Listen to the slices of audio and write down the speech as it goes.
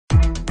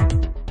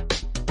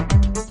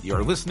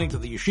You're listening to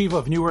the Yeshiva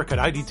of Newark at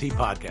IDT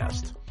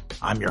podcast.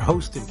 I'm your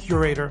host and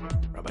curator,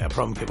 Rabbi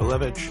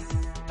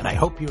Lubavitcher, and I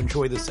hope you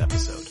enjoy this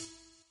episode.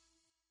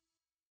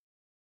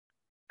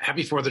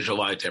 Happy 4th of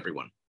July to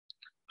everyone.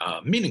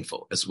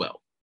 Meaningful as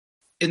well.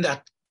 In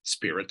that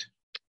spirit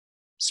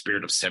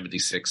of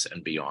 76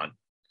 and beyond,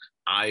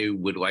 I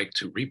would like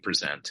to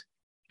represent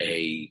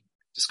a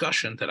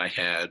discussion that I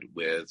had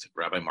with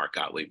Rabbi Mark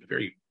Gottlieb, a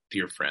very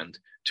dear friend,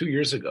 2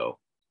 years ago,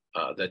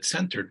 that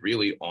centered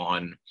really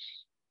on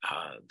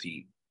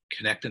the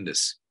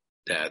connectedness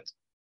that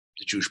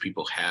the Jewish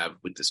people have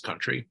with this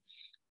country,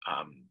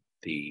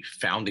 the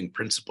founding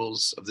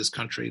principles of this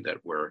country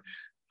that were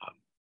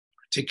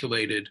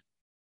articulated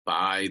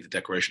by the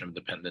Declaration of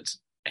Independence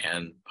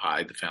and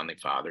by the founding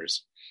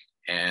fathers,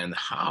 and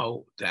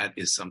how that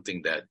is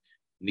something that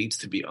needs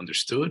to be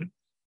understood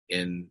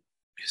in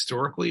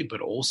historically, but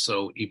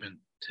also even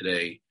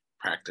today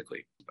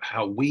practically.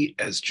 How we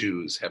as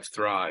Jews have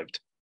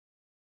thrived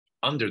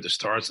under the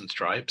Stars and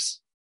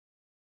Stripes,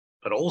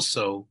 but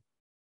also,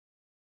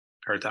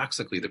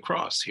 paradoxically, the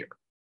cross here.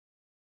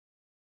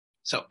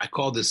 So I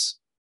call this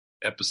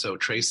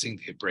episode Tracing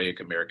the Hebraic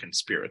American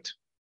Spirit,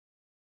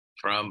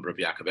 from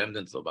Rabbi Yaakov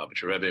Emden to the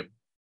Lubavitcher Rebbe.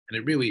 And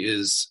it really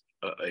is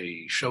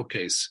a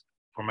showcase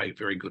for my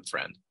very good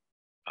friend,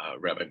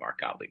 Rabbi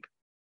Mark Gottlieb.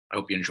 I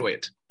hope you enjoy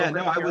it. Yeah,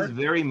 no, I was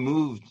very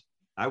moved.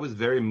 I was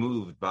very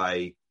moved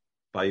by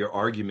your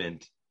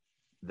argument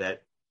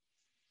that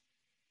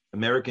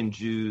American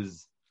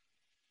Jews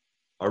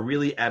are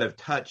really out of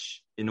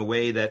touch in a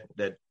way that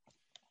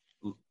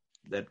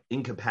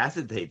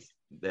incapacitates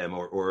them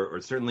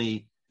or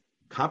certainly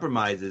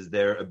compromises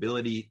their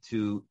ability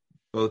to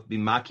both be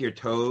makir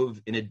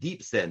tov in a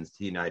deep sense to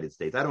the United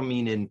States. I don't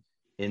mean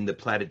in the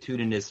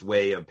platitudinous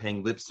way of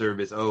paying lip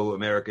service. Oh,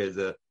 America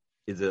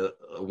is a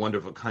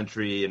wonderful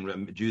country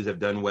and Jews have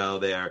done well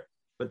there,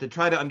 but to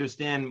try to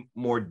understand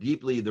more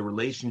deeply the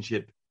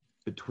relationship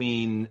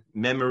between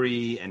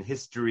memory and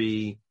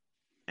history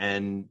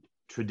and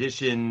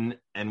tradition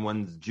and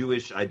one's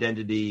Jewish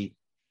identity,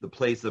 the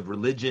place of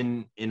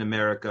religion in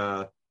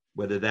America,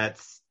 whether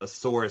that's a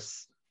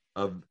source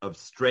of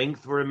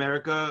strength for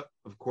America,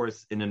 of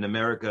course, in an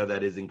America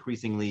that is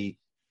increasingly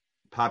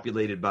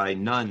populated by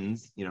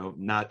nuns,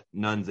 not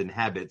nuns in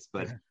habits,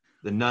 but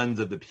the nuns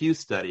of the Pew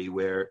Study,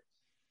 where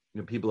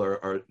people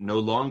are no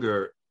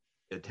longer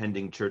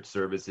attending church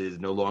services,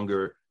 no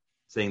longer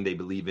saying they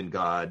believe in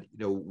God.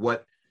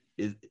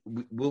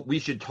 We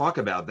should talk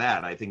about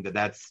that. I think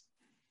that's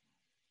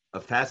a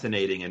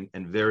fascinating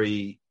and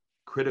very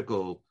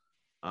critical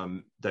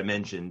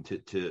dimension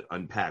to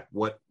unpack.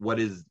 What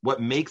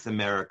makes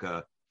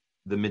America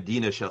the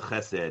Medina Shel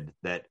Chesed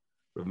that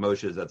Rav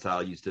Moshe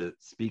Zatzal used to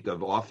speak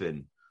of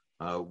often?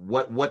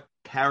 What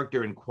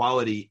character and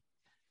quality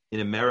in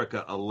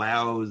America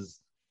allows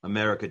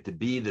America to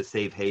be the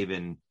safe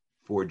haven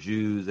for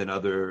Jews and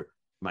other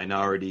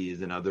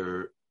minorities and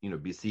other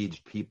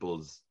besieged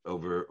peoples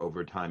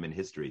over time in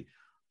history?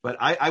 But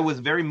I was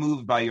very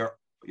moved by your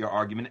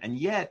argument, and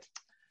yet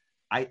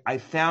I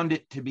found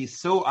it to be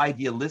so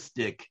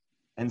idealistic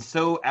and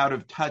so out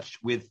of touch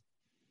with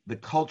the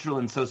cultural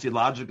and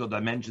sociological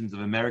dimensions of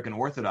American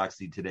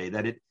Orthodoxy today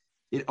that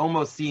it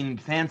almost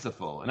seemed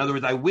fanciful. In other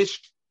words, I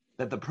wished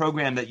that the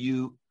program that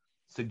you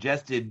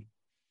suggested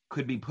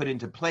could be put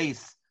into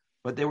place,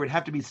 but there would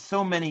have to be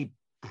so many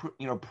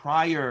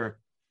prior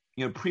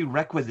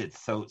prerequisites,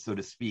 so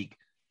to speak,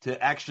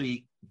 to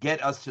actually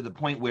get us to the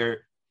point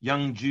where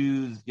young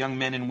Jews, young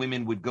men and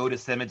women would go to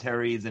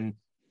cemeteries and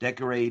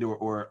decorate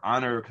or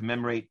honor or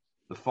commemorate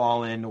the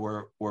fallen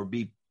or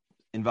be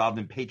involved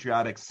in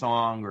patriotic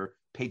song or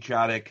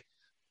patriotic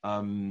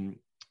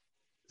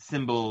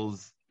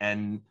symbols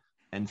and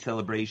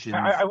celebrations.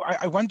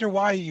 I wonder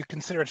why you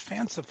consider it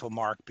fanciful,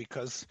 Mark,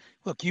 because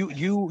look,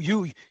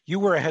 you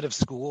were ahead of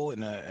school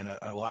in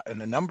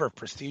a number of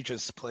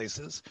prestigious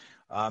places.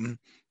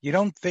 You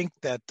don't think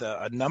that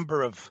a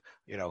number of,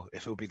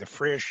 if it would be the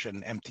Frisch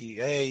and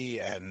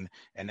MTA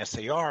and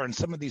SAR and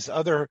some of these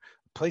other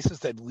places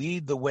that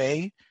lead the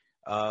way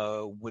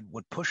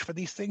would push for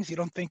these things? You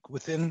don't think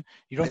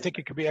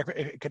it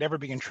could ever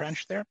be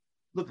entrenched there?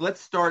 Look,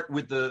 let's start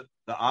with the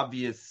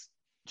obvious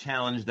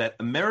challenge that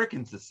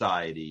American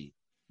society,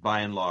 by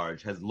and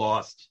large, has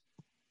lost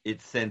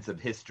its sense of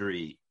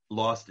history,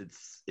 lost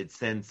its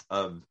sense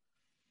of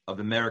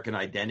American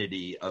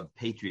identity, of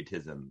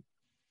patriotism.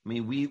 I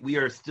mean, we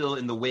are still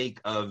in the wake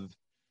of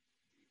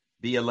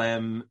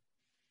BLM,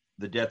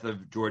 the death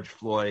of George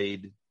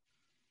Floyd,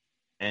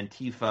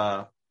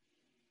 Antifa.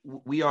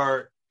 We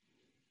are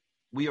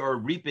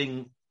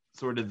reaping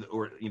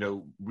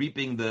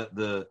reaping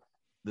the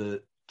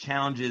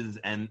challenges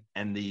and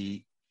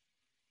the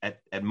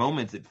at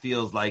moments it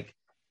feels like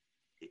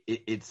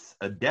it's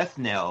a death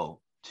knell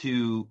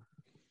to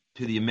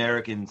the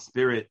American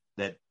spirit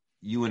that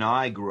you and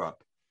I grew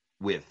up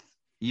with,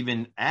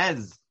 even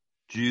as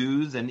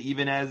Jews and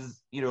even as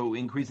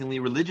increasingly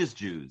religious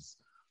Jews.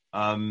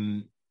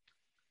 So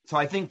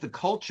I think the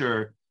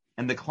culture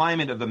and the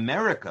climate of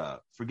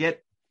America,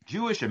 forget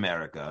Jewish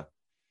America,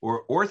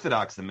 or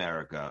Orthodox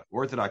America,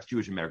 Orthodox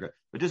Jewish America,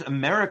 but just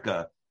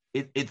America,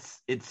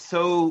 it's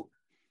so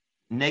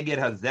neged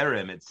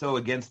hazerem, it's so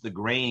against the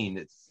grain,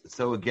 it's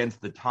so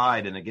against the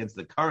tide and against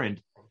the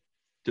current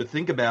to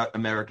think about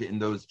America in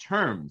those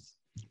terms.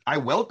 I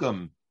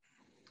welcome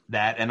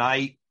that, and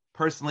I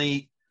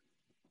personally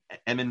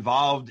am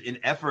involved in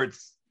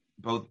efforts,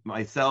 both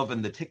myself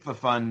and the Tikva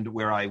Fund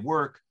where I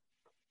work,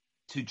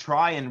 to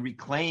try and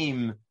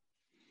reclaim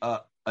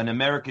an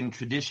American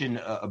tradition,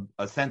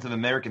 a sense of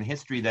American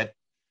history that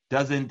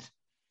doesn't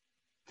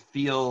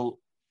feel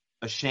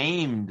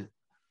ashamed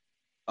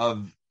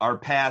of our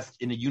past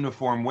in a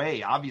uniform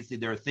way. Obviously,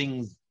 there are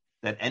things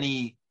that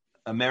any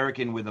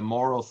American with a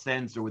moral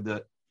sense or with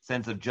a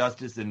sense of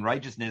justice and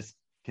righteousness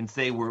can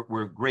say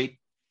were great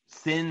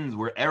sins,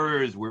 were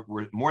errors,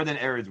 were more than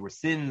errors, were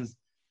sins.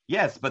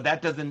 Yes, but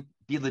that doesn't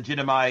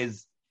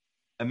delegitimize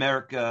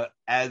America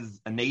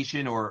as a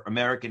nation or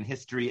American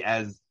history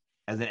as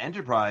an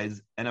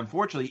enterprise. And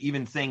unfortunately,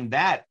 even saying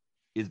that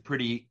is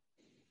pretty,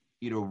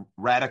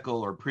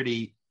 radical or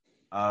pretty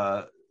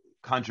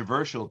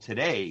controversial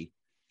today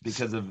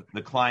because of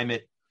the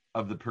climate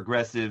of the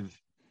progressive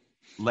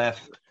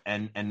left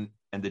and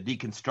the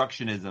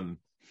deconstructionism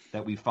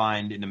that we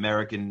find in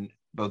American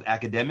both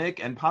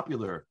academic and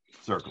popular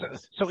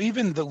circles. So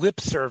even the lip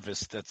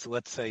service that's,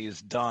 let's say,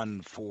 is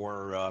done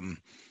for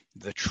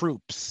the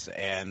troops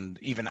and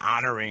even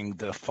honoring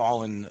the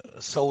fallen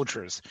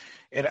soldiers,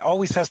 it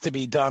always has to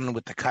be done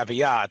with the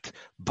caveat,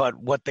 but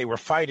what they were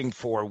fighting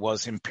for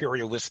was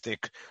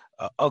imperialistic,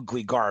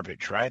 ugly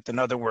garbage, right? In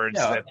other words,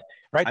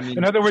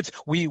 in other words,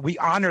 we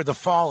honor the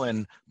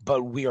fallen,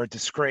 but we are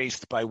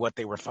disgraced by what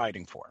they were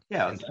fighting for.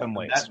 Yeah, in some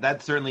ways.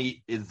 That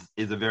certainly is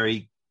a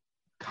very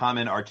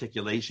common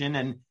articulation.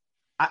 And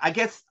I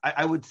guess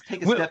I would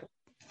take a step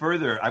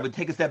further. I would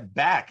take a step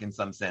back in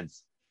some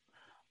sense,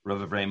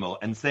 Rav Vremel,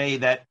 and say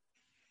that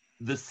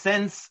the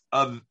sense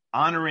of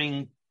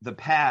honoring the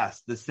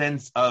past, the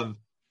sense of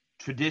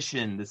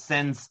tradition, the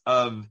sense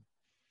of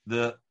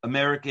the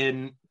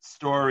American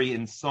story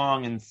and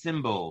song and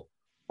symbol,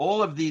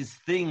 all of these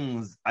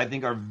things I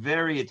think are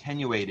very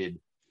attenuated.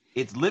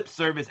 It's lip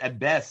service at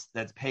best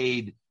that's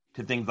paid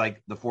to things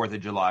like the 4th of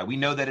July. We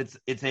know that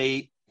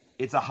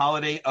it's a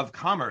holiday of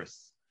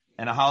commerce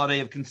and a holiday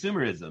of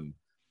consumerism.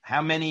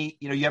 How many,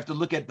 you have to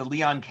look at the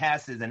Leon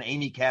Casses and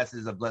Amy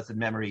Casses of blessed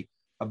memory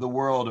of the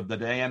world, of the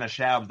Diana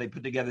Schaubs. They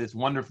put together this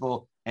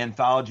wonderful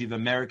anthology of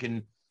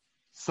American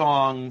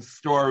song,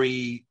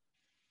 story,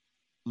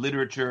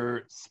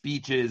 literature,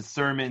 speeches,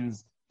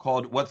 sermons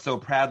called What So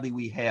Proudly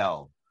We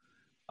Hail.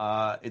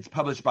 It's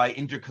published by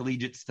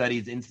Intercollegiate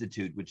Studies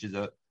Institute, which is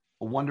a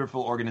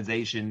wonderful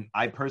organization.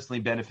 I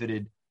personally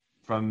benefited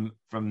from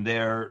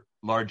their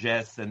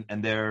largesse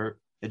and their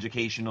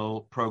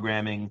educational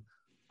programming,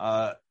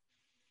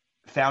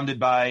 founded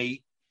by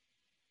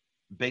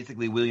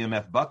basically William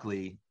F.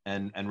 Buckley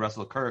and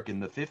Russell Kirk in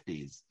the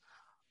 50s,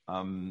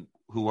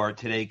 who are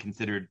today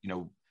considered,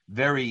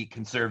 very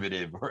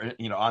conservative, or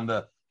on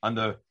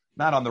the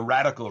not on the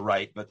radical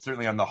right, but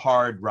certainly on the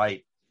hard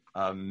right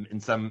in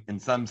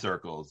some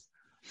circles.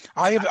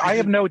 I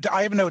have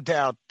no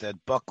doubt that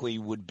Buckley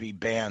would be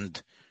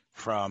banned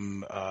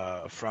from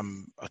a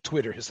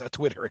Twitter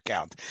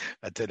account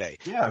today.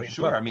 Yeah,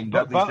 sure.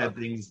 Buckley said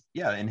things,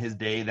 in his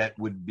day that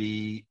would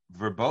be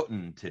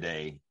verboten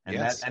today, and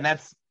yes.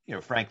 That's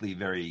frankly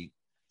very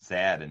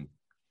sad and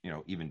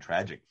even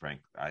tragic,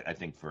 I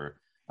think, for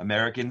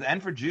Americans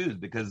and for Jews,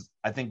 because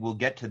I think we'll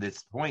get to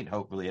this point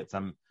hopefully at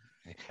some.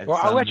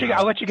 I'll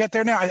let you get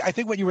there now. I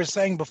think what you were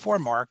saying before,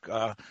 Mark,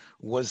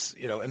 was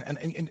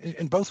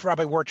and both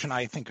Rabbi Wirch and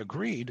I think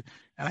agreed,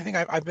 and I think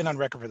I've been on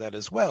record for that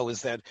as well,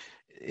 is that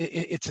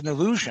it's an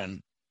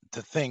illusion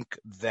to think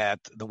that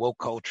the woke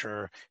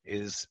culture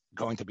is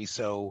going to be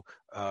so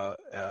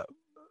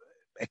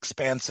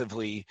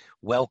expansively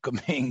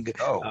welcoming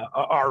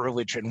our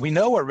religion. We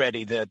know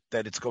already that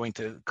it's going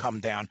to come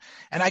down.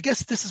 And I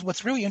guess this is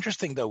what's really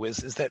interesting, though, is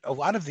that a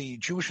lot of the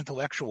Jewish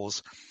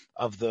intellectuals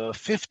of the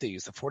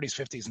 50s, the 40s,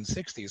 50s, and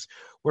 60s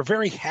were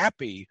very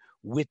happy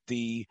with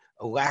the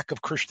lack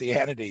of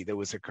Christianity that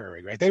was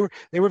occurring, right? They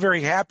were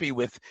very happy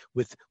with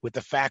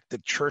the fact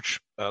that church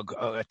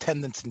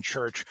attendance in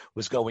church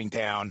was going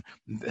down.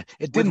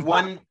 It didn't.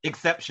 With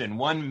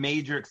one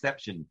major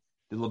exception,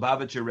 the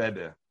Lubavitcher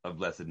Rebbe of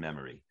blessed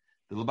memory.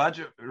 The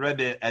Lubavitcher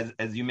Rebbe,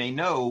 as you may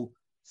know,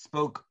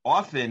 spoke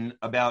often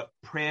about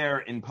prayer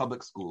in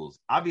public schools.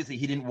 Obviously,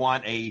 he didn't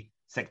want a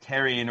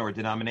sectarian or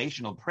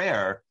denominational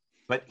prayer,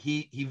 but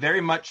he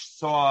very much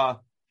saw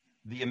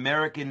the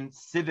American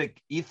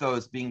civic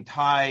ethos being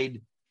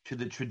tied to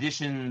the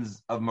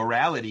traditions of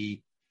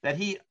morality that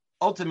he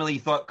ultimately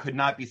thought could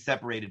not be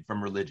separated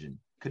from religion,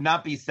 could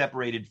not be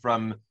separated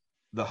from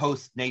the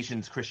host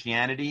nation's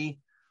Christianity,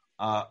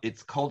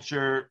 its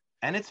culture,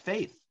 and its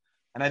faith.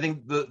 And I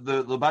think the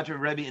Lubavitcher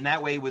Rebbe in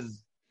that way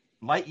was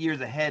light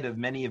years ahead of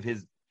many of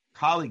his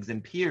colleagues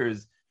and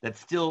peers that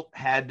still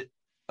had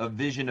a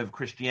vision of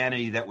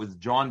Christianity that was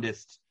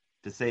jaundiced,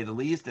 to say the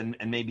least, and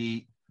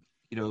maybe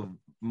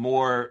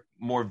more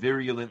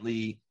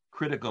virulently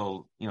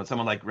critical,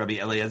 someone like Rabbi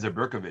Eliezer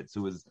Berkovitz,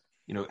 who was,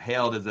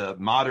 hailed as a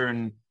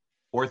modern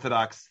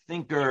Orthodox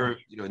thinker,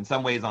 in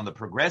some ways on the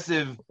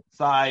progressive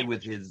side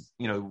with his,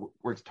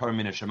 works Torah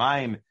Min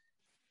HaShamayim,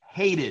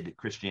 hated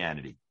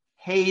Christianity,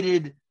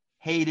 hated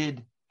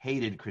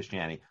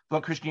Christianity.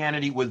 Thought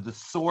Christianity was the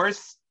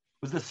source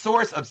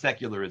of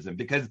secularism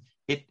because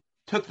it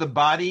took the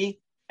body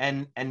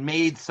and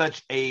made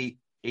such a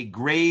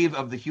grave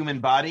of the human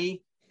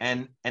body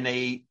and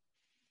a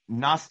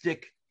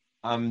Gnostic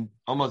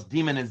almost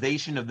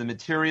demonization of the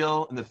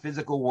material and the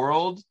physical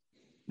world.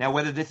 Now,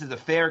 whether this is a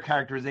fair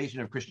characterization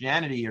of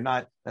Christianity or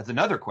not, that's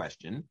another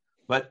question.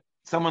 But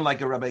someone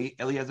like a Rabbi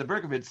Eliezer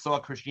Berkovitz saw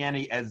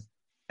Christianity as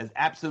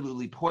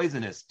absolutely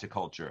poisonous to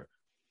culture.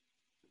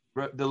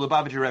 The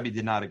Lubavitcher Rebbe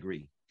did not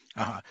agree.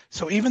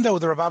 So even though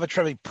the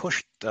Lubavitcher Rebbe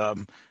pushed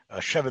Sheva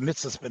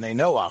Mitzvahs B'nai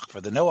Noach for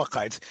the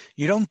Noachites,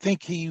 you don't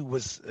think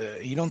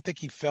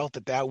he felt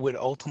that would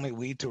ultimately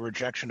lead to a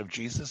rejection of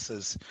Jesus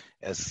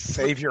as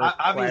Savior?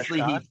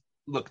 Obviously,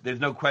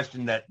 there's no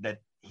question that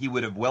he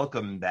would have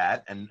welcomed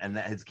that, and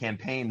that his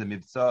campaign, the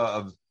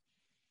mitzvah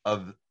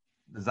of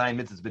the Zayin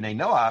Mitzvahs B'nai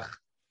Noach,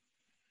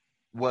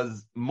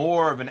 was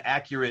more of an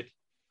accurate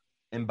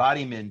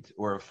embodiment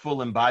or a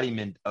full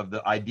embodiment of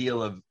the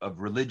ideal of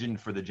religion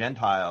for the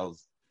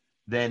Gentiles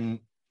than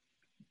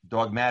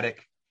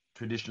dogmatic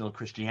traditional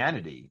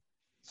Christianity,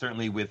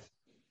 certainly with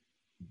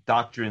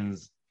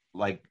doctrines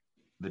like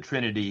the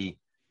Trinity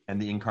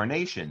and the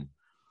Incarnation.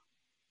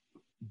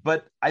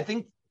 But I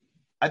think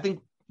the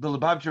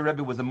Lubavitcher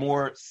Rebbe was a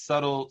more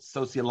subtle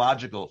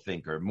sociological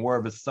thinker, more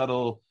of a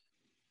subtle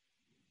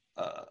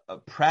a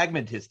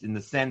pragmatist in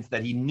the sense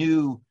that he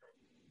knew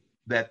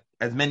that,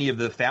 as many of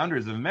the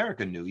founders of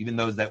America knew, even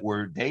those that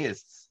were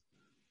deists,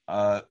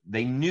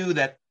 they knew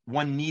that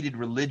one needed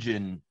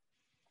religion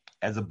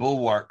as a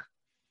bulwark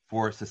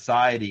for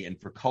society and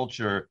for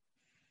culture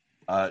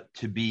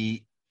to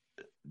be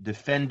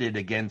defended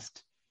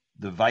against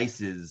the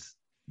vices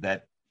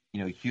that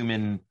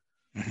human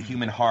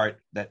heart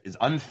that is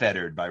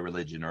unfettered by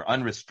religion or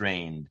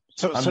unrestrained,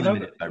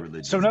 unlimited by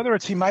religion. So in other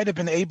words, he might have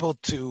been able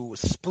to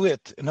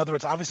split. In other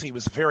words, obviously he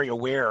was very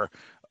aware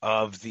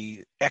of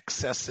the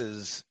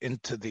excesses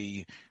into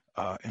the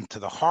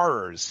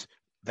horrors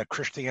that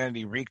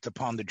Christianity wreaked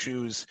upon the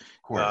Jews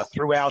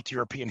throughout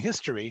European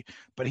history.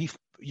 But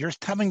you're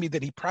telling me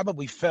that he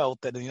probably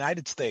felt that in the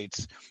United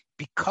States,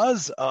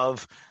 because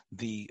of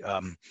the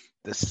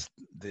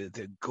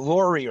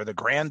glory or the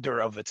grandeur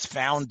of its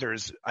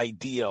founders'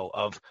 ideal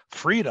of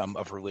freedom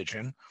of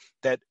religion,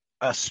 that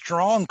a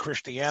strong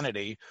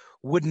Christianity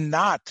would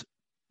not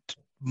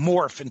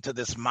morph into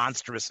this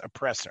monstrous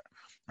oppressor.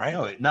 Right?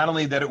 No, not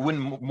only that it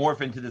wouldn't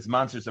morph into this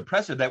monstrous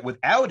oppressor, that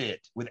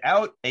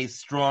without a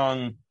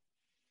strong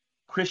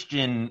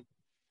Christian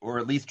or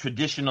at least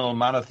traditional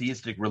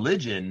monotheistic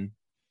religion,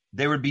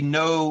 there would be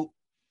no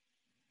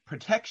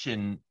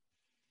protection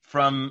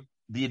from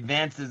the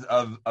advances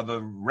of a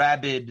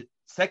rabid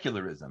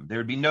secularism. There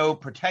would be no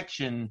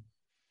protection,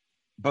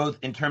 both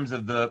in terms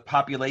of the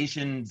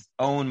population's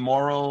own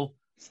moral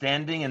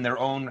standing and their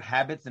own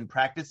habits and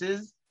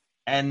practices,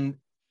 and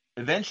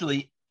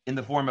eventually in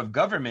the form of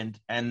government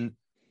and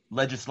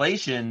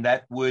legislation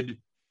that would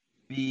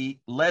be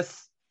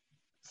less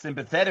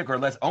sympathetic or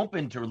less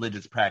open to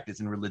religious practice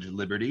and religious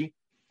liberty,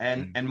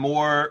 and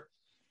more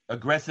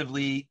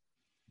aggressively,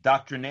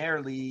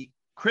 doctrinarily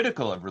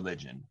critical of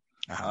religion.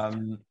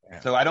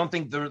 So I don't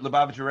think the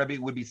Lubavitcher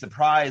Rebbe would be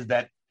surprised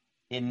that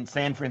in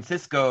San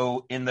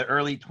Francisco in the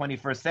early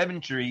 21st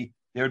century,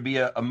 there would be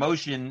a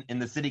motion in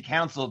the city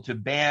council to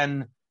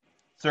ban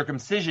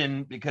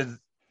circumcision because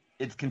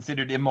it's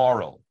considered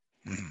immoral.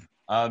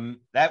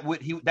 That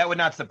would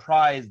not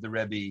surprise the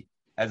Rebbe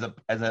as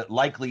a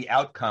likely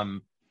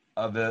outcome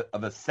of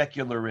a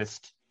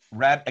secularist,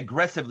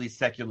 aggressively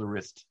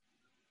secularist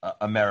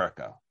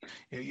America.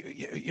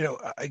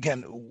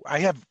 Again,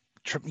 I've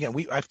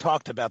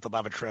talked about the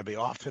Lubavitcher Rebbe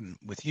often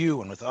with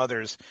you and with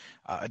others.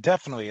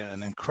 Definitely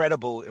an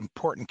incredible,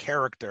 important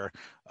character,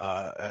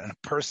 and a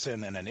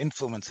person and an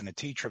influence and a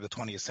teacher of the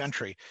 20th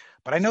century.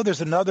 But I know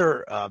there's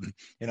another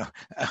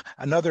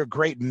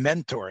great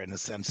mentor in a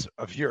sense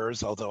of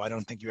yours, although I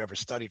don't think you ever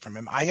studied from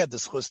him. I had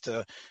this chus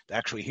to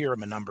actually hear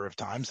him a number of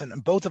times,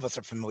 and both of us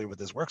are familiar with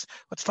his works.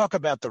 Let's talk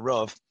about the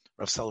Rav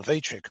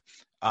Soloveitchik.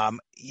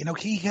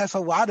 He has a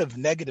lot of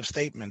negative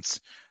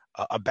statements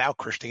about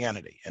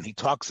Christianity, and he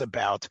talks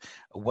about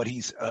what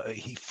he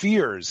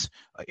fears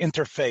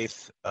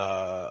interfaith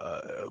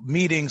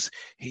meetings.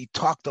 He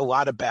talked a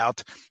lot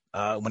about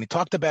when he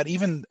talked about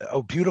even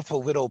a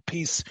beautiful little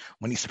piece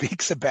when he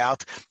speaks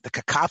about the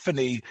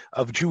cacophony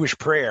of Jewish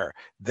prayer,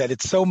 that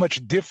it's so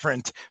much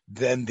different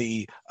than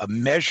the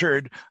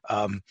measured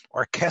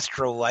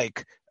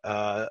orchestral-like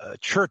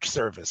church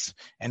service.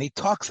 And he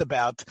talks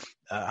about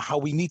how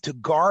we need to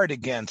guard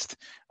against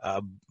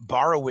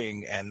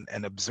borrowing and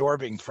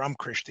absorbing from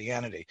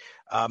Christianity.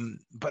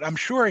 But I'm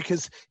sure,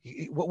 because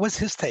what was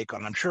his take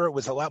on it? I'm sure it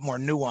was a lot more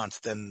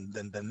nuanced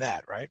than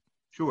that, right?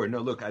 Sure. No,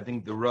 look, I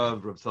think the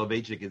Rav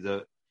Soloveitchik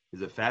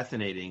is a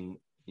fascinating,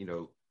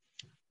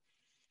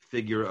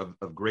 figure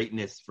of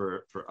greatness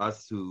for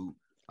us who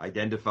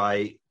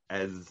identify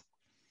as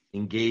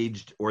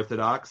engaged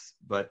Orthodox,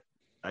 but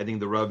I think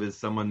the Rav is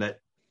someone that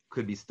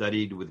could be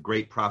studied with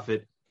great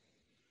profit,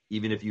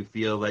 even if you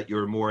feel that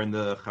you're more in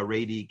the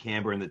Haredi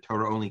camp or in the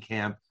Torah-only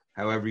camp,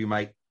 however you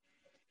might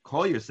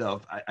call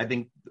yourself. I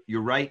think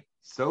you're right,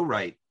 so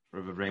right,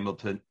 Rav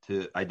Vremel,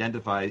 to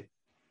identify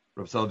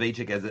Rav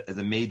Soloveitchik as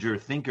a major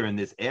thinker in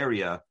this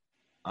area.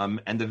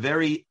 And the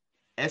very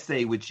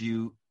essay which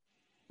you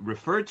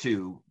refer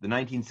to, the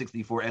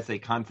 1964 essay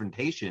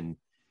Confrontation,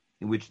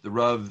 in which the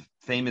Rav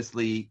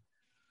famously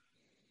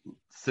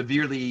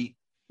severely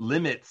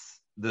limits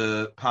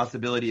the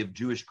possibility of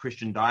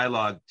Jewish-Christian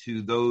dialogue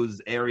to those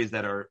areas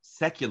that are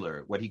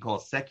secular, what he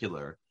calls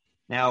secular.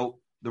 Now,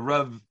 the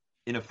Rav,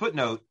 in a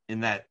footnote in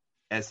that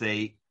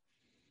essay,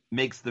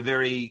 makes the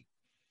very,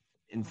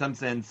 in some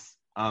sense,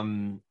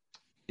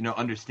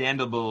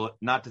 understandable,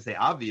 not to say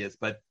obvious,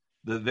 but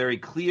the very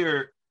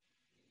clear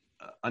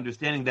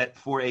understanding that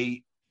for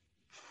a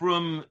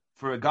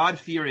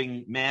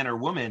God-fearing man or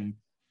woman,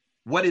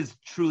 what is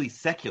truly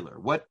secular?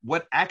 What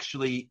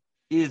actually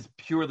is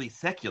purely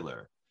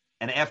secular?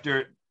 And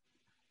after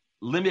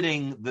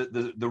limiting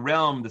the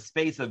realm, the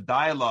space of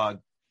dialogue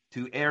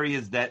to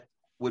areas that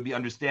would be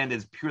understood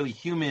as purely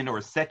human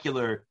or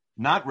secular,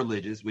 not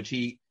religious, which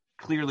he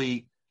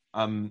clearly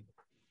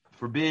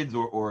forbids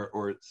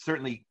or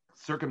certainly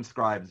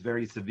circumscribes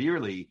very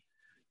severely,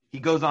 he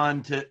goes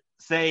on to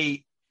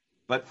say,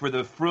 but for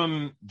the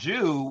frum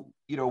Jew,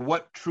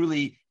 what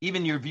truly,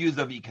 even your views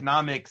of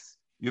economics,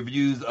 your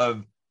views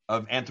of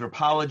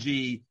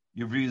anthropology,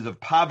 your views of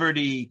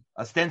poverty,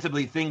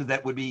 ostensibly things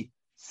that would be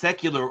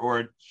secular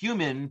or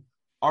human,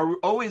 are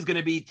always going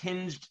to be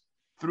tinged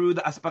through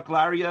the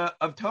aspaklaria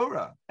of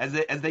Torah, as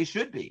they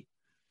should be.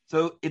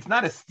 So it's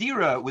not a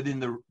stira within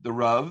the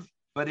Rav,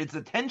 but it's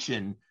a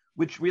tension,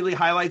 which really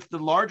highlights the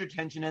larger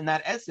tension in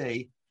that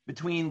essay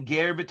between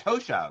ger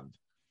v'toshav,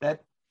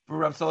 that for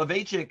Rav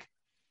Soloveitchik,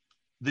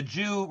 the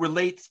Jew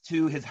relates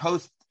to his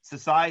host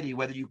society,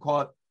 whether you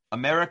call it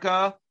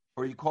America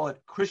or you call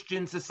it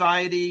Christian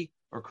society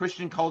or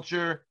Christian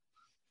culture.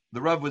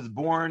 The Rav was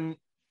born,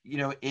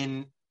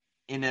 in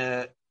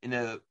a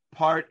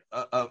part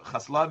of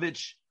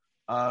Chaslavich,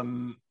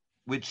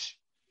 which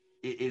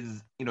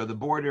is, the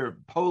border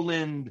of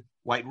Poland,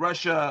 White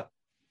Russia,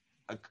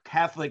 a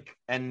Catholic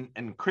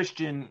and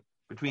Christian,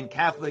 between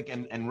Catholic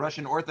and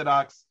Russian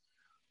Orthodox.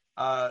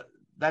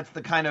 That's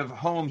the kind of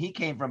home he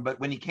came from. But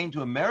when he came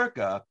to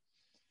America,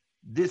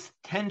 this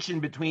tension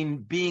between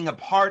being a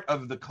part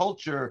of the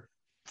culture,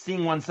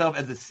 seeing oneself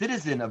as a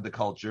citizen of the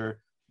culture,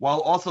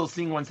 while also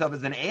seeing oneself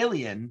as an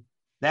alien,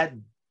 that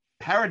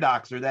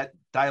paradox or that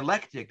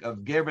dialectic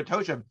of ger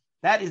v'toshav,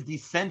 that is the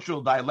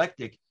central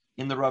dialectic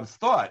in the Rav's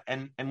thought.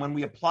 And when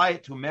we apply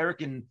it to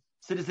American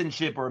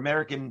citizenship or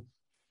American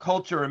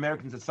culture or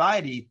American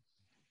society,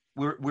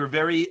 we're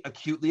very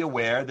acutely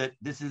aware that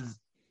this is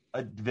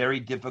a very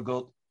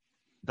difficult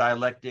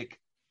dialectic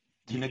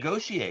to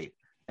negotiate.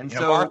 And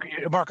so,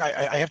 Mark,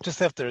 I have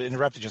to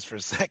interrupt you just for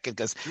a second,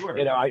 because sure.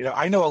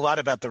 I know a lot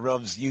about the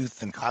Rav's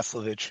youth in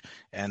Koslovich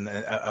and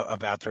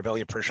about the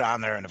Rebbe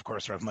Pershaner and of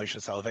course Rav Moshe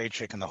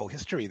Soloveitchik and the whole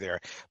history there.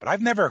 But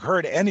I've never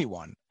heard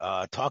anyone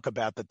talk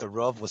about that the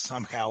Rav was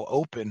somehow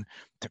open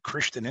to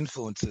Christian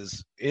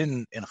influences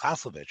in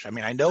Koslovich. I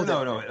mean, I know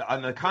no.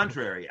 On the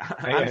contrary,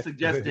 I'm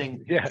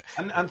suggesting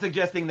I'm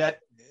suggesting that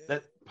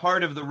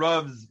part of the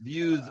Rav's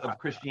views of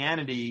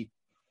Christianity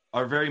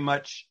are very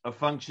much a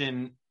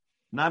function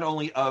not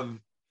only of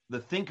the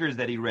thinkers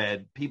that he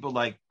read, people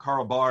like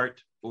Karl Barth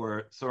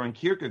or Soren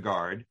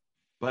Kierkegaard,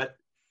 but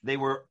they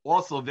were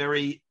also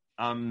very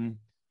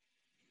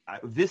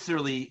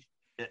viscerally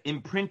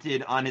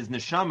imprinted on his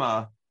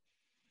neshama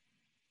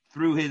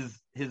through his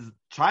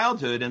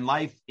childhood and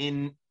life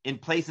in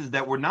places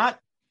that were not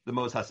the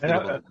most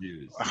hospitable of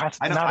Jews.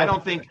 I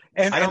don't think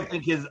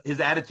his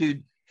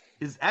attitude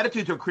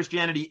toward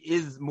Christianity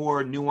is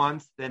more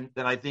nuanced than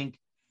I think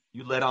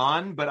you let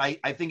on, but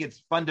I think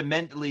it's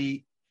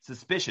fundamentally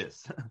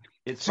suspicious.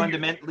 It's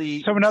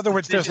fundamentally so in other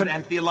words,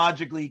 and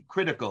theologically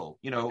critical.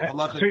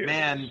 Halachic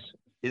man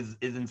is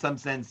in some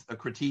sense a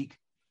critique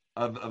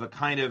of a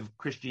kind of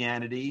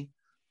Christianity.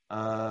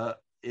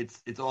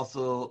 It's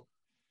also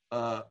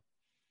a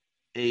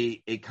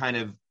kind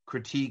of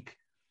critique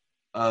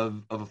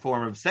of a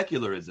form of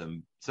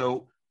secularism.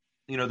 So,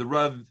 the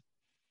Rav,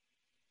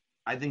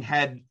 I think,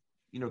 had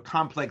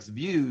complex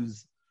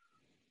views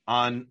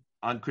on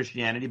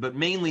Christianity, but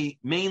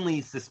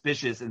mainly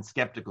suspicious and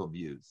skeptical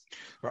views.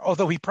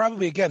 Although he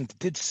probably, again,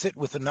 did sit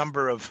with a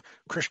number of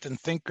Christian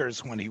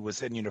thinkers when he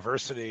was in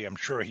university. I'm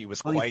sure he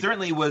was He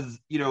certainly was,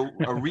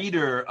 a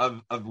reader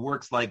of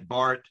works like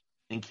Barth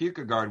and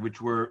Kierkegaard, which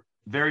were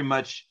very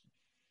much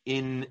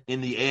in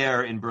the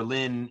air in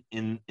Berlin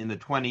in the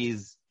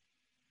 20s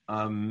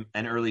and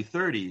early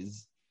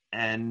 30s.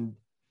 And,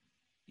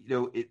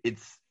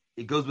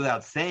 it goes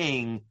without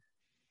saying,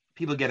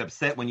 people get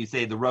upset when you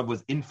say the Rav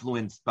was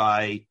influenced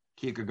by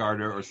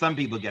Kierkegaard, or some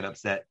people get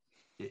upset.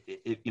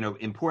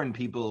 Important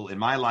people in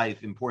my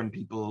life, important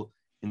people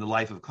in the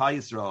life of Klal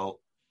Yisrael,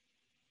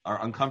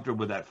 are uncomfortable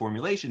with that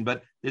formulation.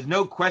 But there's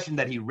no question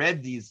that he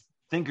read these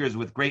thinkers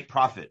with great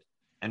profit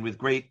and with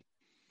great,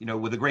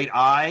 with a great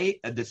eye,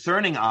 a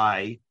discerning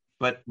eye,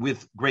 but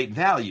with great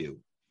value.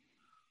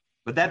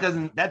 But that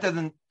doesn't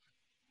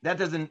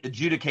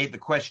adjudicate the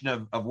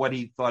question of what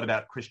he thought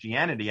about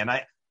Christianity. And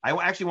I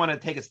actually want to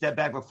take a step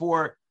back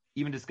before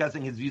even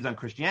discussing his views on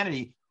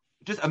Christianity.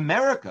 Just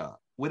America,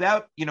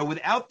 without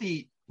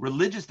the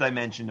religious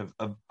dimension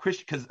of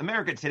Christian, because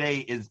America today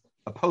is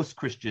a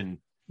post-Christian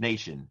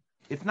nation.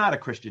 It's not a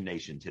Christian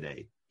nation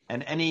today.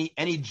 And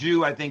any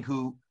Jew, I think,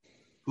 who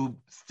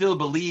still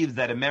believes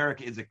that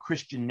America is a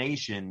Christian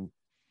nation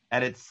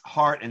at its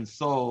heart and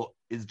soul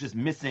is just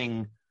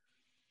missing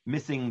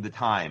the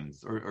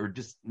times, or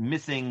just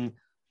missing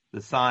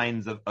the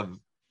signs of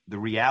the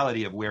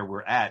reality of where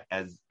we're at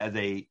as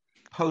a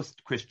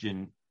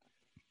post-Christian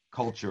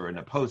culture and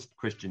a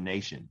post-Christian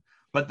nation.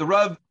 But the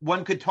Rav,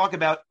 one could talk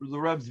about the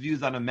Rav's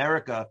views on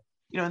America.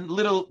 There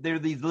are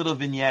these little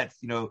vignettes.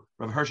 Rav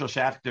Herschel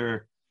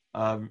Schachter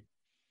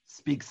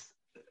speaks.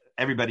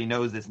 Everybody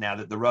knows this now,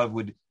 that the Rav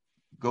would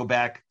go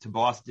back to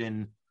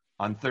Boston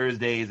on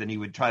Thursdays, and he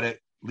would try to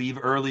leave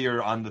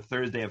earlier on the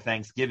Thursday of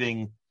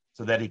Thanksgiving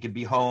so that he could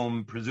be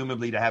home,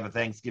 presumably to have a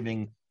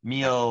Thanksgiving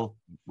meal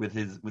with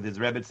his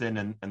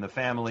Rebbetzin and the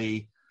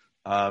family.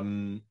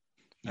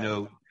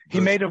 He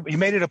made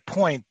it a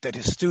point that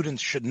his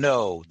students should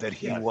know that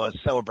he was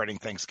celebrating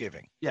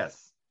Thanksgiving.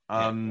 Yes.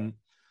 At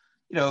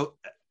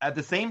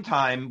the same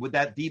time, with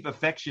that deep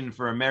affection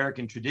for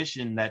American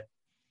tradition, that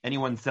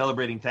anyone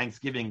celebrating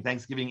Thanksgiving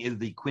is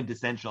the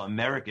quintessential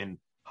American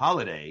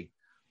holiday.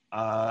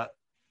 The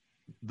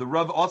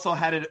Rav also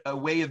had a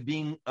way of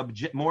being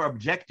more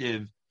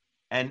objective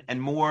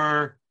and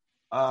more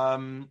a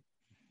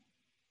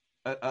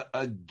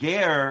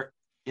ger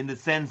in the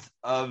sense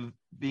of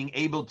being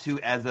able to,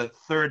 as a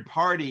third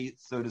party,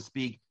 so to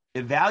speak,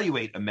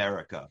 evaluate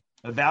America,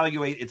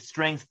 evaluate its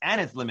strengths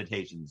and its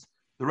limitations.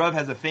 The Rav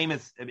has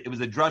it was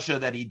a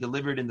drasha that he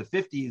delivered in the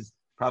 50s,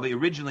 probably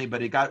originally,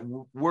 but it got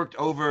worked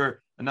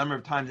over a number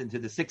of times into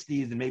the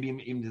 60s and maybe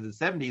even to the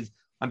 70s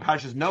on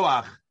Parshas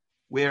Noach,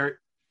 where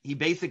he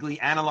basically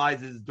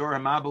analyzes Dor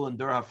HaMabul and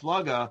Dor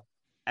HaFlaga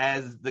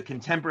as the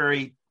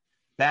contemporary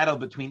battle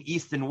between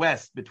East and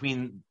West,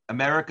 between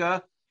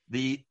America,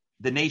 the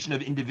nation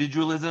of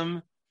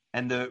individualism,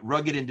 and the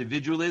rugged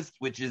individualist,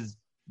 which is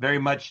very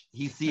much,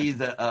 he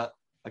sees a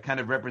kind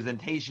of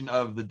representation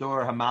of the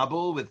Dor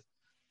HaMabul with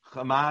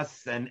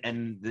Hamas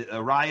and the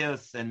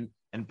Arayos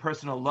and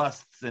personal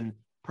lusts and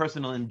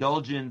personal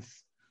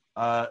indulgence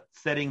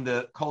setting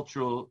the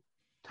cultural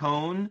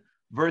tone,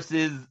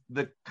 versus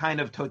the kind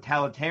of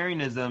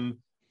totalitarianism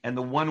and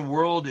the one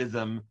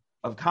worldism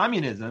of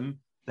communism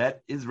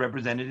that is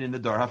represented in the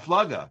Dor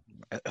HaFlaga.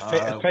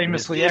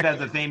 Famously,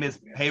 has a famous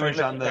parish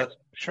on the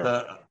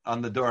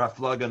Dor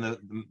HaFlaga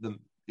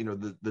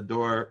and the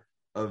door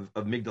of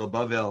Migdal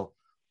Bavel.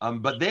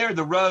 But there,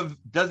 the Rav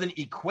doesn't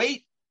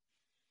equate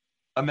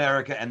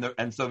America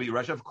and Soviet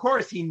Russia. Of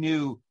course, he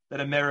knew that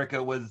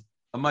America was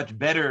a much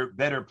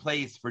better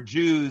place for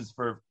Jews,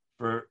 for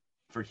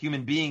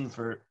human beings,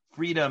 for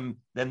freedom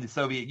than the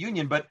Soviet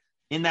Union. But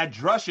in that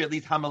drasha, at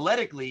least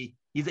homiletically,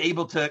 he's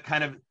able to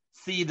kind of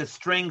see the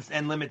strengths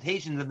and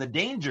limitations and the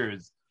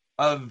dangers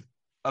of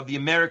the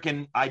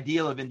American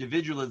ideal of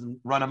individualism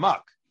run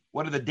amok.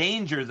 What are the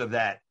dangers of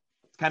that?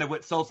 It's kind of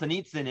what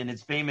Solzhenitsyn in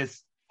his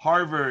famous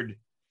Harvard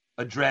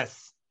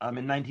address in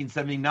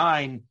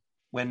 1979,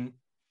 when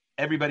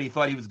everybody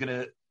thought he was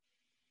going to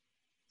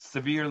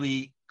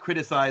severely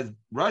criticize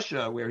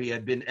Russia, where he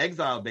had been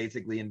exiled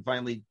basically and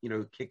finally,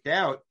 kicked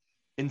out.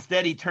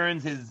 Instead, he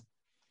turns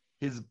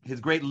his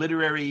great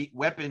literary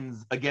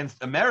weapons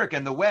against America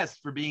and the West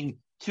for being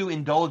too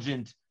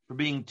indulgent, for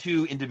being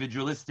too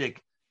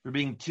individualistic, for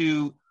being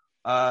too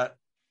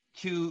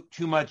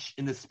much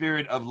in the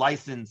spirit of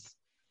license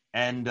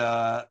and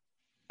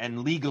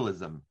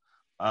legalism.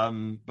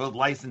 Both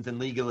license and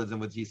legalism,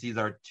 which he sees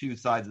are two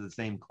sides of the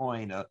same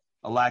coin,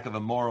 a lack of a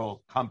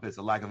moral compass,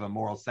 a lack of a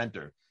moral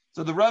center.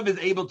 So the Rav is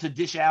able to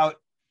dish out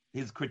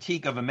his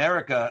critique of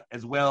America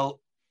as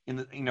well in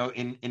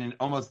an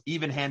almost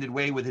even-handed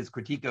way with his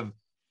critique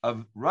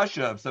of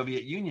Russia, of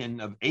Soviet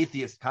Union, of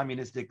atheist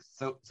communistic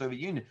Soviet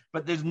Union.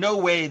 But there's no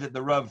way that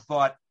the Rav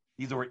thought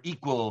these were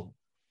equal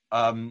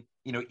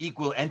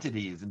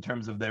entities in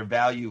terms of their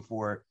value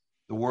for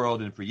the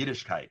world and for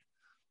Yiddishkeit.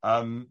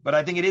 But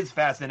I think it is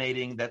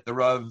fascinating that the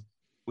Rav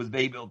was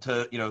able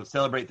to,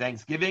 celebrate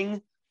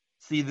Thanksgiving,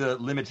 see the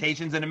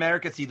limitations in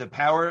America, see the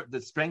power,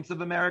 the strengths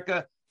of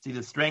America, see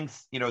the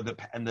strengths,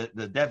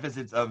 the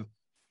deficits of,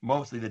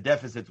 mostly the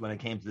deficits when it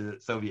came to the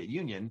Soviet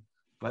Union.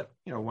 But,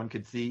 one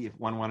could see, if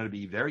one wanted to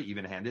be very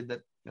even-handed,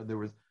 that there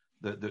was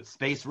the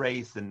space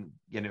race and,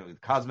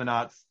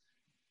 cosmonauts.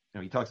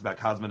 He talks about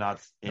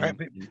cosmonauts.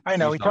 I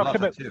know. He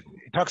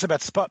talks about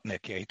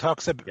Sputnik. Yeah, he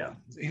talks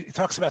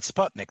about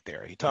Sputnik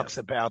there. He talks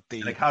about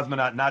the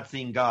cosmonaut not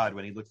seeing God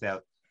when he looks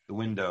out the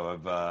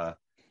window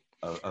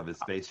of his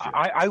spaceship.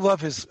 I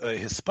love his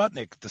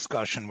Sputnik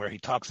discussion where he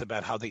talks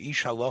about how the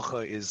Ish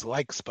Halacha is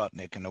like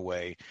Sputnik in a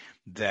way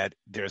that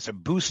there's a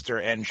booster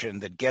engine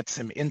that gets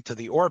him into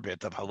the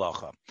orbit of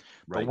Halacha.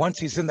 But once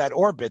he's in that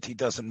orbit, he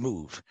doesn't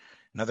move.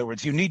 In other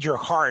words, you need your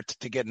heart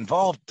to get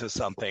involved to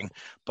something,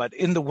 but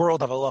in the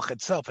world of Halacha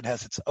itself, it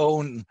has its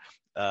own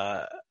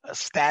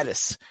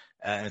status.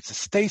 And it's a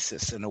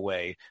stasis in a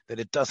way that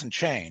it doesn't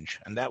change.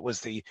 And that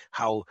was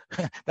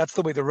that's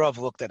the way the Rav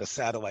looked at a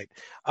satellite.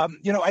 I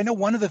know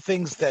one of the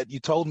things that you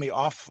told me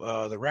off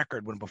the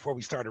record before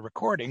we started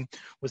recording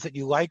was that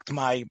you liked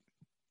my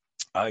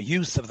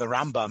use of the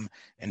Rambam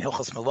in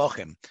Hilchos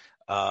Melochim.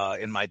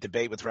 In my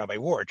debate with Rabbi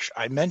Warch,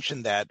 I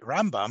mentioned that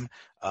Rambam,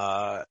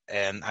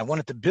 and I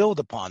wanted to build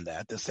upon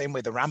that. The same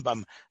way the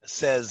Rambam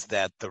says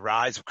that the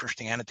rise of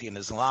Christianity and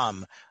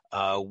Islam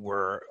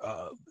were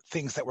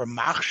things that were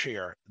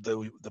machshir,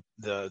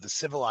 the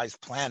civilized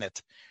planet,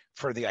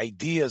 for the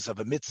ideas of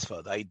a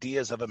mitzvah, the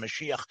ideas of a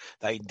Mashiach,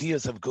 the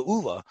ideas of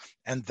Geula,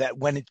 and that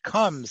when it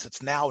comes,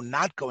 it's now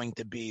not going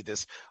to be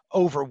this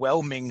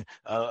overwhelming,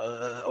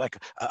 like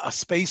a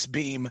space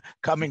beam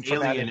coming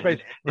from alien, outer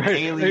space,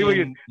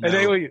 alien,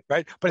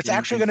 right? But it's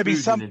actually going to be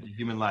something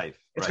human life.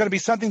 It's going to be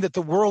something that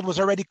the world was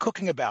already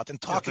cooking about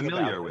and talking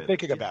about, with.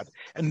 thinking about.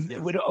 And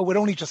it would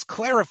only just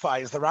clarify,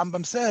 as the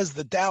Rambam says,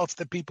 the doubts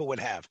that people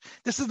would have.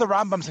 This is the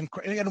Rambam's, and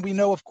we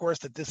know, of course,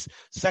 that this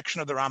section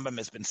of the Rambam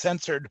has been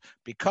censored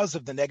because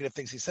of the negative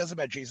things he says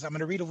about Jesus. I'm going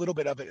to read a little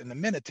bit of it in a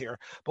minute here.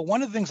 But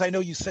one of the things I know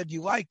you said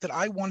you liked that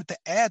I wanted to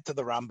add to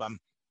the Rambam,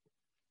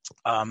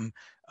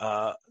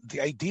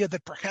 the idea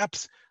that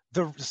perhaps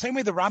the same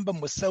way the Rambam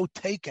was so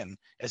taken,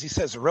 as he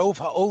says, Rov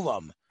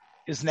Ha'olam,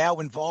 is now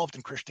involved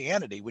in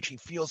Christianity, which he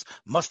feels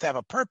must have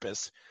a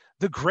purpose.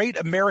 The great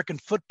American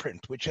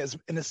footprint, which has,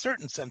 in a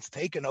certain sense,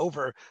 taken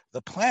over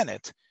the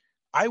planet,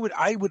 I would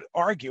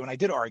argue, and I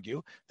did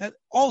argue, that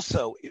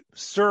also it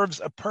serves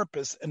a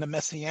purpose and a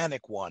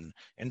messianic one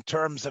in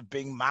terms of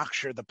being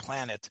machshir the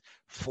planet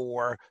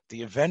for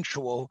the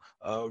eventual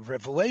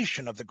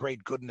revelation of the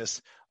great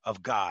goodness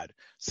of God.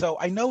 So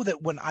I know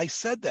that when I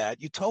said that,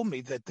 you told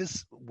me that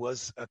this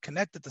was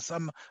connected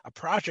to a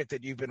project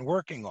that you've been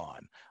working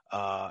on,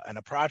 and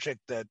a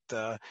project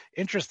that,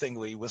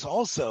 interestingly, was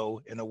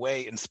also in a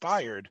way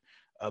inspired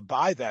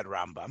by that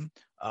Rambam.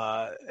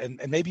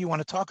 And maybe you want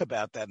to talk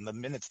about that in the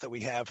minutes that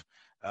we have,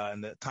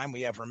 and the time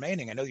we have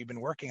remaining. I know you've been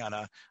working on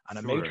a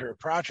major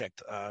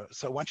project.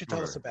 So why don't you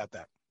tell us about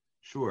that?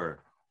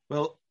 Sure.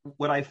 Well,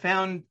 what I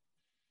found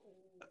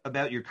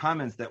about your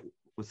comments that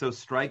was so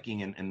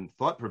striking and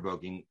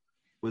thought-provoking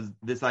was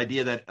this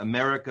idea that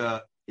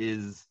America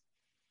is,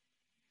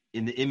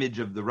 in the image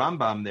of the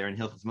Rambam there in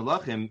Hilchos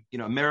Melachim,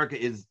 America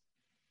is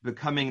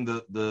becoming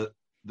the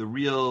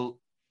real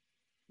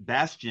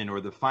bastion,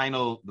 or the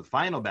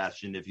final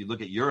bastion. If you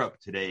look at Europe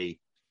today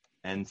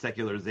and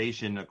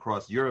secularization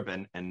across Europe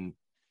and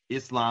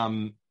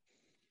Islam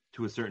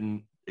to a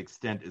certain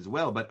extent as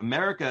well, but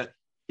America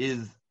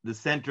is the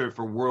center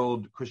for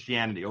world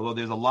Christianity. Although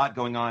there's a lot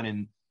going on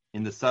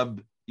in the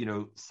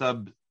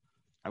sub-Saharan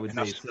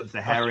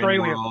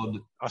world,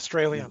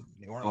 Australia,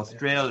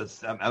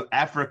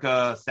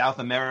 Africa, South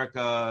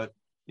America,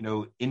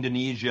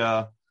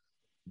 Indonesia,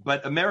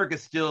 but America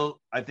still,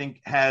 I think,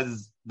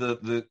 has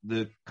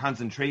the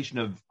concentration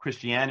of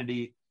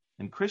Christianity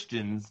and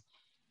Christians,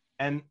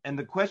 and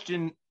the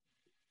question,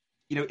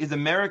 is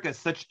America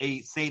such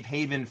a safe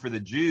haven for the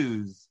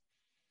Jews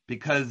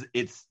because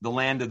it's the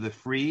land of the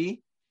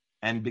free,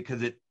 and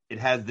because it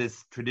has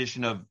this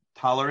tradition of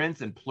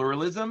tolerance and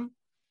pluralism,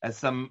 as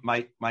some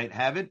might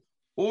have it,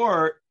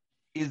 or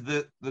is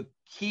the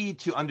key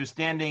to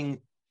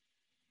understanding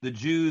the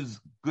Jews'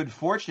 good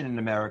fortune in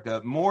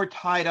America more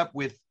tied up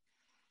with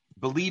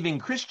believing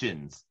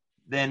Christians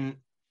than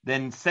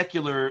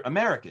secular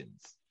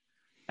Americans?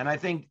 And I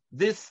think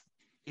this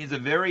is a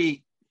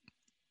very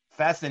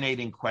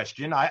fascinating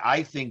question.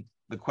 I think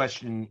the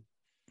question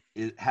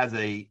has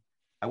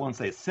I won't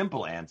say a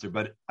simple answer,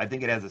 but I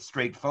think it has a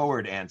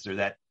straightforward answer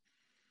that,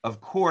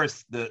 of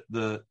course,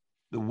 the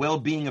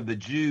well-being of the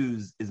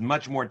Jews is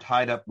much more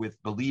tied up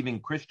with believing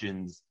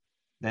Christians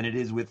than it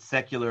is with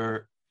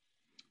secular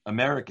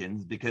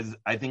Americans, because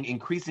I think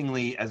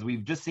increasingly, as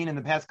we've just seen in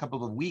the past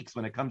couple of weeks,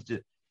 when it comes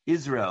to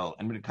Israel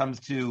and when it comes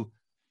to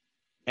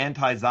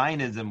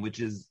anti-Zionism, which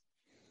is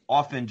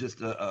often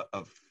just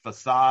a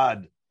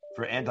facade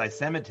for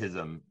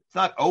anti-Semitism, it's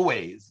not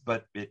always,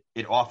 but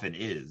it often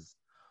is.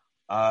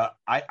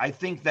 I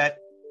think that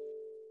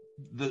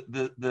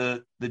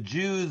the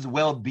Jews'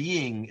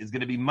 well-being is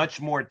going to be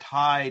much more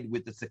tied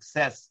with the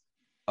success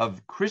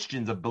of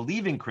Christians, of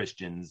believing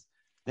Christians,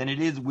 than it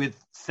is with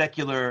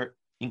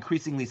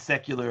increasingly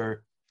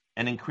secular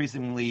and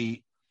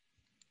increasingly,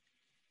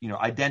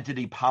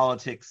 identity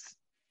politics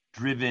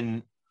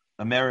driven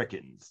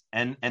Americans.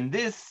 And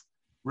this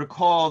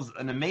recalls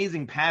an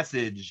amazing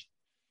passage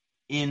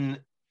in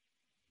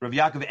Rav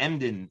Yaakov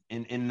Emden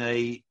in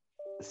a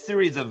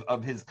series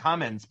of his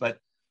comments, but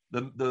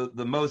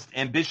the most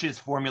ambitious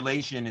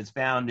formulation is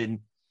found in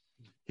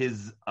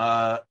his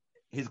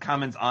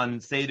comments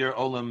on Seder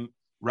Olam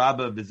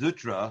Rebbe-with.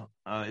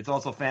 It's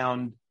also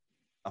found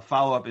a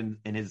follow-up in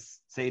his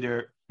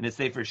Sefer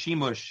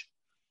Shimush,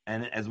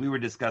 and as we were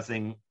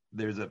discussing,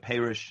 there's a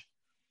Perush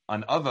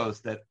on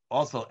Avos that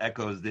also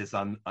echoes this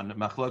on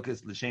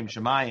Machlokas L'Shem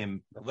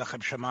Shemayim.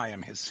 Lechem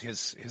Shemayim,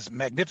 his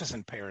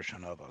magnificent Perush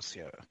on Avos.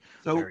 Yeah.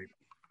 So,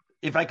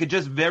 if I could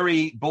just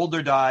very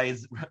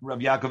boulderdize Rav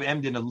Yaakov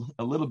Emden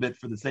a little bit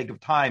for the sake of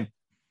time,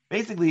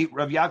 basically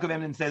Rav Yaakov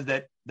Emden says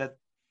that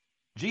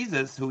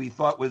Jesus, who he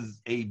thought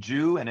was a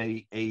Jew and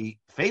a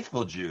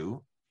faithful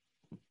Jew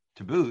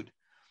to boot,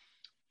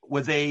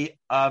 was a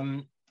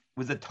tova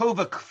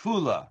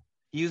kfula.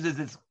 He uses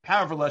this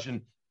powerful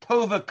lashon,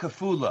 tova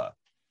kfula.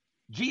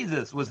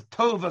 Jesus was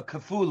tova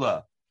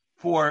kfula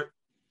for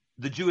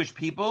the Jewish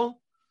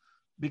people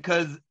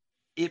because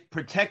it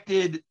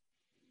protected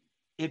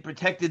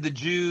the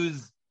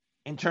Jews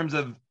in terms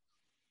of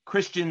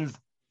Christians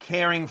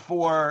caring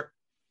for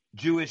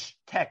Jewish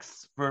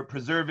texts, for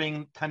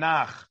preserving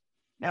Tanakh.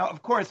 Now,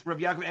 of course, Rav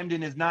Yaakov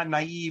Emden is not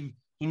naive.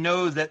 He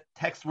knows that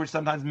texts were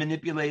sometimes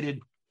manipulated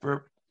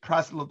for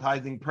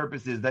proselytizing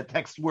purposes, that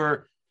texts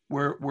were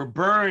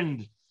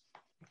burned.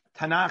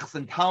 Tanakhs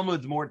and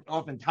Talmuds, more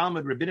often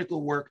Talmud,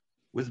 rabbinical work,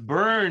 was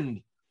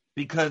burned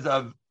because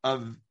of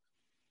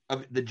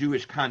the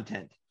Jewish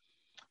content.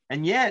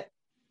 And yet,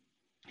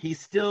 he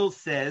still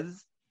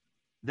says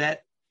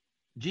that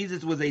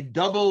Jesus was a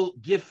double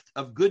gift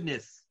of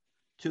goodness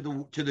to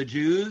the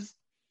Jews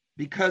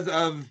because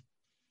of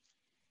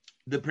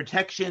the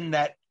protection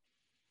that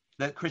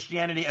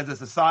Christianity as a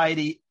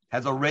society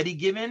has already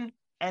given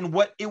and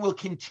what it will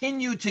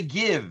continue to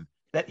give,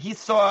 that he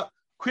saw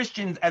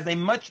Christians as a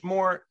much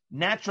more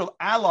natural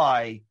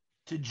ally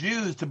to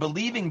Jews, to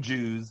believing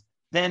Jews,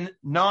 than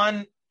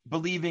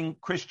non-believing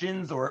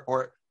Christians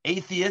or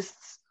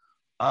atheists.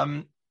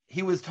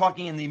 He was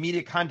talking in the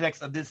immediate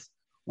context of this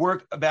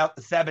work about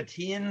the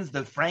Sabbateans,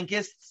 the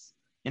Frankists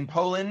in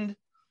Poland,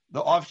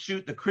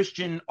 the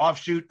Christian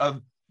offshoot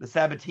of the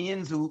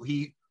Sabbateans, who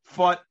he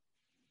fought,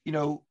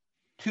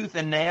 tooth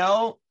and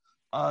nail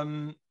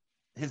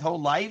his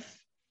whole life,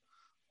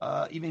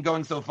 even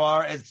going so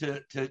far as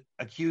to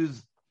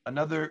accuse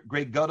another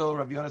great gadol,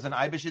 Rav Yonasan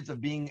Eibeshitz,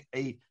 of being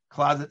a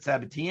closet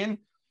Sabbatean,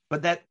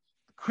 but that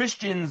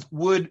Christians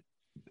would,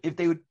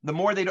 the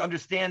more they'd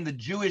understand the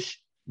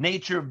Jewish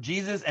nature of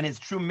Jesus and his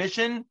true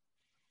mission,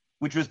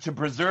 which was to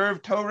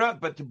preserve Torah,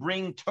 but to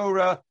bring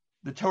Torah,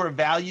 the Torah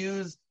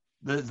values,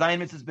 the Zayin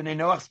Mitzvahs B'nai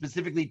Noach,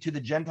 specifically to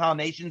the Gentile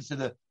nations, to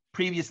the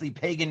previously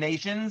pagan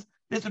nations.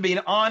 This would be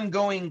an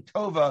ongoing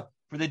tova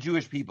for the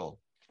Jewish people.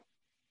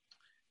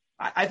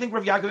 I think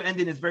Rav Yaakov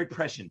Emden is very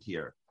prescient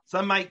here.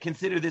 Some might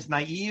consider this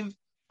naive.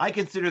 I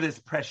consider this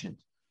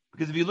prescient.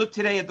 Because if you look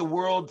today at the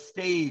world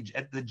stage,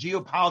 at the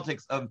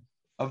geopolitics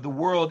of the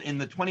world in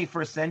the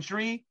 21st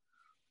century,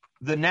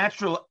 the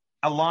natural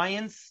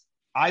alliance,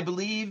 I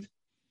believe,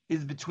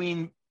 is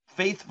between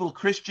faithful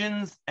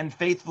Christians and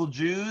faithful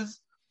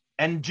Jews,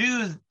 and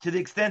Jews to the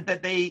extent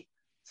that they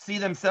see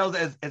themselves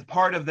as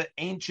part of the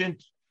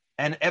ancient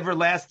and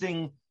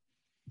everlasting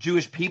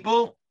Jewish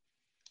people.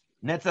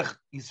 Netzach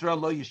Yisrael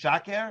lo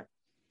yishaker.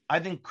 I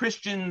think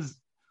Christians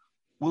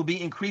will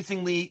be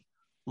increasingly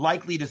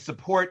likely to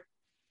support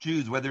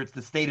Jews, whether it's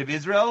the state of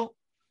Israel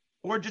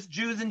or just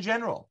Jews in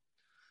general.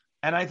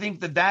 And I think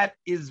that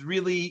is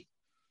really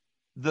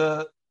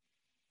and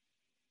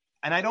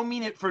I don't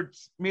mean it for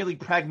merely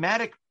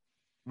pragmatic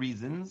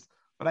reasons,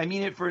 but I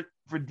mean it for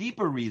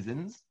deeper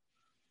reasons,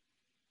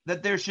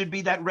 that there should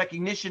be that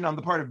recognition on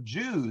the part of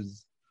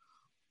Jews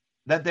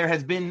that there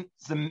has been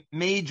some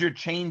major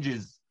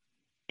changes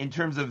in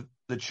terms of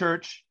the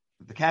church,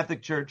 the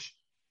Catholic Church,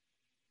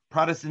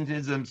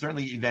 Protestantism,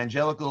 certainly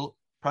evangelical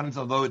Protestants,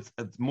 although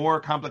it's more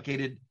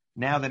complicated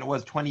now than it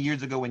was 20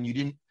 years ago when you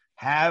didn't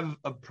have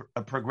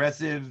a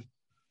progressive,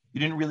 you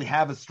didn't really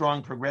have a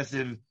strong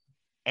progressive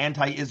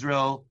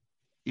anti-Israel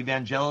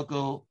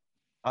evangelical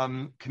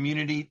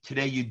community.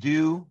 Today you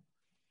do.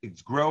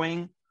 It's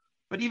growing.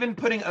 But even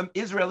putting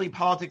Israeli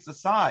politics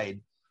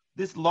aside,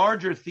 this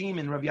larger theme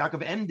in Rav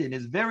Yaakov Emden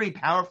is very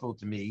powerful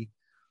to me,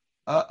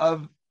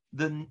 of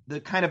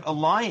the kind of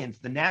alliance,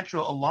 the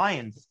natural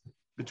alliance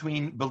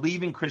between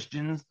believing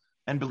Christians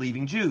and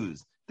believing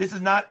Jews. This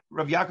is not,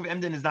 Rav Yaakov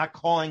Emden is not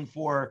calling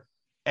for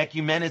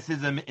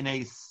ecumenicism in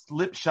a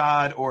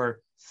slipshod or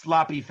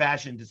sloppy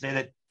fashion to say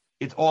that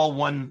it's all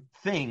one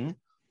thing,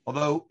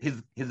 although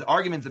his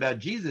arguments about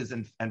Jesus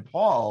and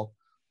Paul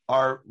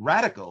are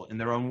radical in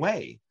their own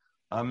way.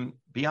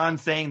 Beyond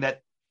saying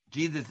that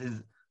Jesus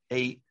is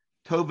a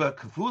tova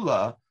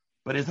kfula,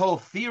 but his whole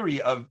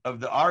theory of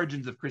the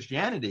origins of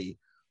Christianity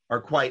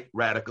are quite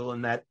radical,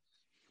 in that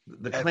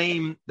the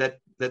claim that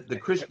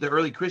the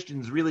early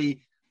Christians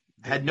really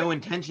had no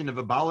intention of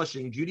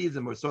abolishing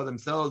Judaism or saw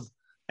themselves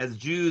as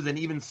Jews, and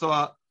even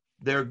saw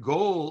their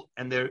goal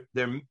and their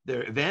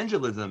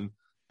evangelism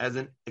as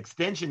an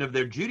extension of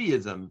their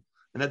Judaism,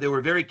 and that they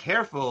were very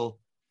careful,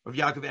 Rav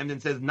Yaakov Emden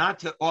says, not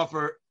to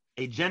offer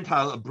a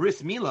Gentile a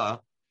bris milah,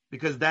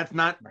 because that's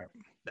not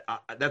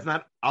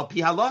al pi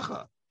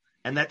halacha,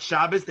 and that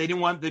Shabbos, they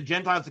didn't want the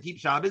Gentiles to keep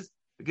Shabbos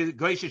because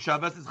Goyish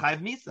Shabbos is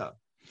chayav misa.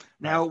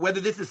 Now, whether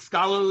this is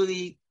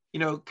scholarly,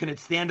 can it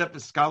stand up to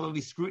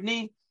scholarly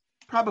scrutiny?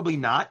 Probably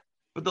not.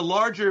 But the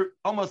larger,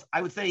 almost,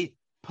 I would say,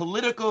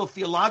 political,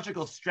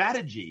 theological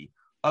strategy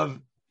of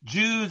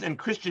Jews and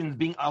Christians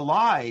being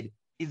allied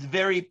is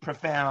very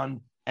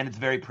profound, and it's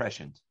very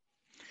prescient.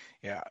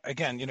 Yeah,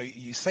 again,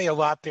 you say a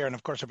lot there, and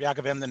of course, Rabbi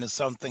Yaakov Emden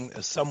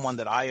is someone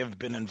that I have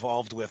been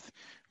involved with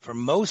for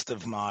most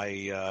of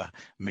my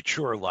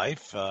mature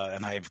life,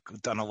 and I've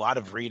done a lot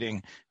of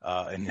reading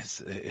in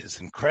his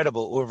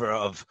incredible oeuvre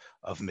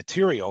of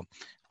material.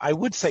 I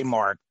would say,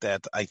 Mark,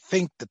 that I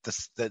think that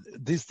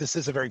this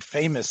is a very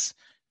famous.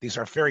 These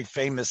are very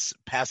famous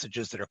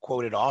passages that are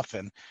quoted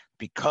often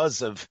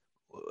because of,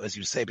 as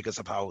you say, because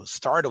of how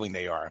startling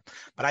they are.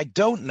 But I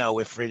don't know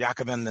if Rabbi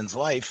Yaakov Emden's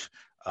life,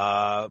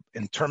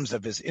 in terms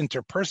of his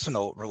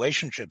interpersonal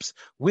relationships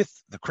with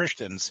the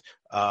Christians,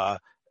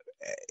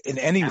 in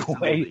any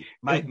way,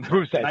 my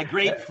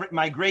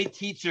great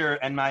teacher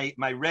and my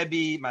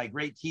Rebbe, my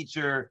great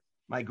teacher,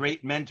 my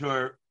great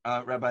mentor,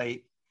 Rabbi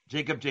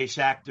Jacob J.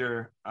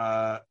 Schachter,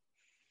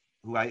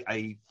 who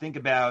I think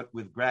about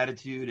with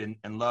gratitude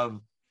and love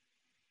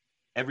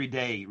every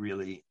day,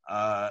 really,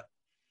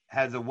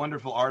 has a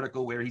wonderful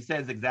article where he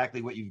says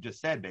exactly what you've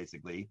just said,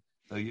 basically.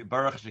 So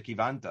Baruch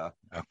Shekivanta.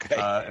 Okay.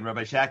 And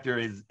Rabbi Schachter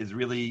is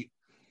really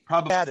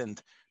probably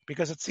saddened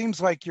because it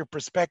seems like your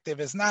perspective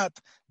is not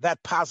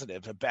that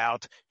positive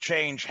about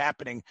change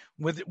happening,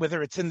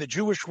 whether it's in the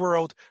Jewish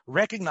world,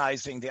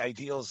 recognizing the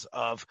ideals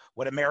of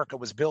what America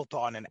was built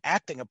on and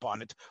acting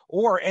upon it,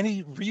 or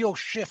any real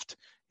shift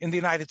in the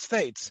United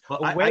States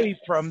away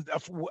from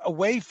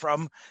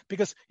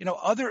because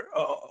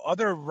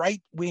other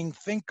right-wing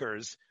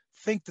thinkers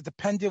think that the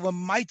pendulum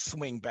might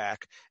swing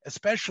back,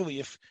 especially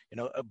if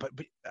but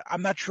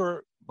I'm not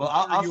sure. Well,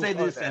 I'll say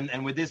this,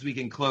 and with this we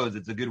can close.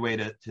 It's a good way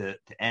to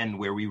end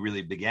where we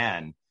really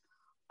began.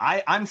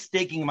 I'm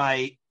staking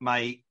my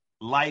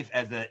life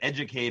as an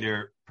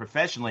educator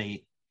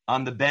professionally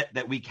on the bet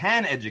that we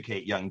can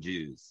educate young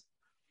Jews.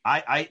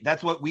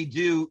 That's what we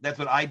do. That's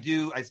what I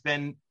do. I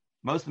spend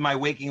most of my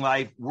waking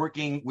life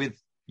working with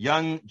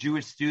young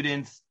Jewish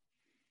students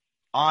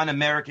on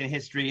American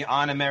history,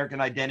 on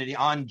American identity,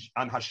 on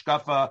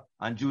hashkafa,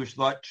 on Jewish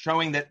thought,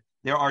 showing that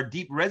there are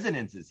deep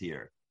resonances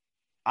here.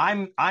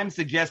 I'm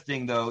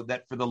suggesting, though,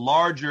 that for the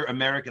larger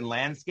American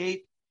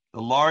landscape,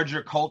 the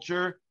larger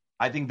culture,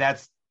 I think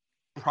that's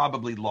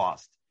probably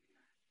lost.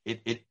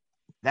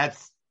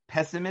 That's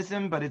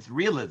pessimism, but it's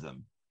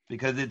realism,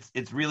 because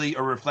it's really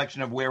a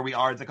reflection of where we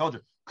are as a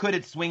culture. Could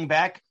it swing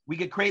back? We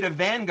could create a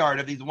vanguard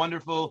of these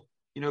wonderful,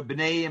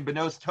 B'nai and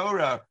B'nos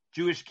Torah,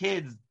 Jewish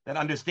kids that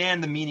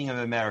understand the meaning of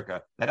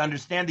America, that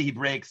understand the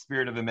Hebraic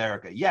spirit of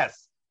America.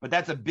 Yes, but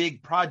that's a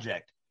big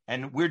project.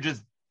 And we're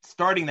just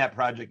starting that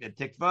project at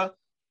Tikva,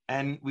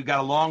 and we've got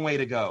a long way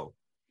to go.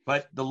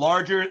 But the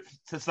larger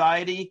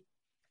society,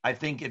 I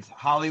think it's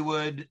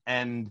Hollywood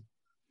and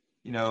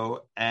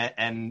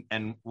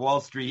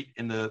Wall Street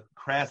in the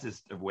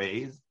crassest of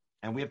ways.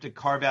 And we have to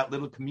carve out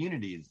little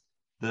communities,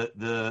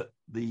 the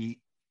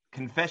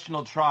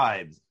confessional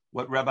tribes,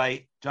 what Rabbi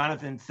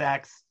Jonathan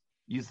Sachs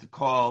used to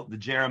call the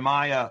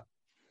Jeremiah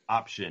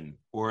option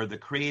or the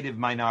creative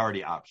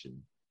minority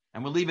option.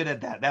 And we'll leave it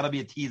at that. That'll be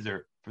a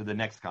teaser for the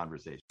next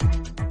conversation.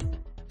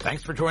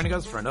 Thanks for joining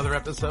us for another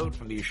episode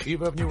from the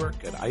Yeshiva of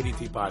Newark at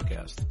IDT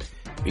Podcast.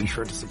 Be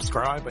sure to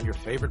subscribe on your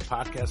favorite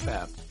podcast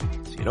app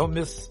so you don't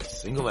miss a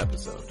single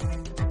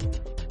episode.